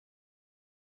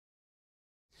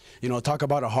You know, talk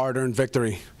about a hard-earned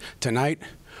victory. Tonight,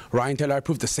 Ryan Taylor, I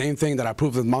proved the same thing that I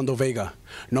proved with Mondo Vega.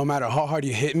 No matter how hard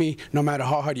you hit me, no matter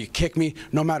how hard you kick me,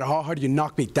 no matter how hard you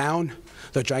knock me down,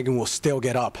 the Dragon will still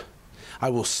get up. I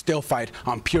will still fight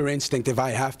on pure instinct if I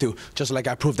have to, just like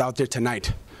I proved out there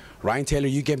tonight. Ryan Taylor,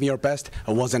 you gave me your best,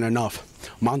 it wasn't enough.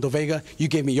 Mondo Vega, you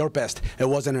gave me your best, it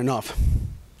wasn't enough.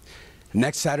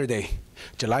 Next Saturday,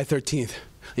 July 13th,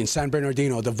 in San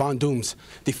Bernardino, the Von Dooms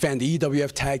defend the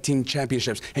EWF Tag Team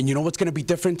Championships. And you know what's going to be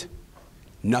different?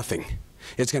 Nothing.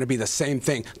 It's going to be the same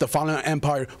thing. The Fallen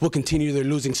Empire will continue their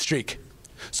losing streak.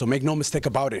 So make no mistake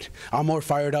about it. I'm more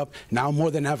fired up now more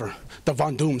than ever. The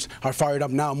Von Dooms are fired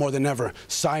up now more than ever.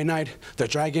 Cyanide, the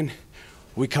Dragon,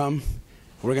 we come,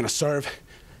 we're going to serve,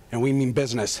 and we mean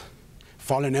business.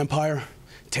 Fallen Empire,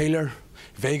 Taylor,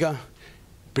 Vega,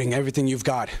 bring everything you've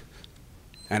got,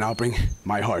 and I'll bring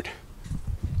my heart.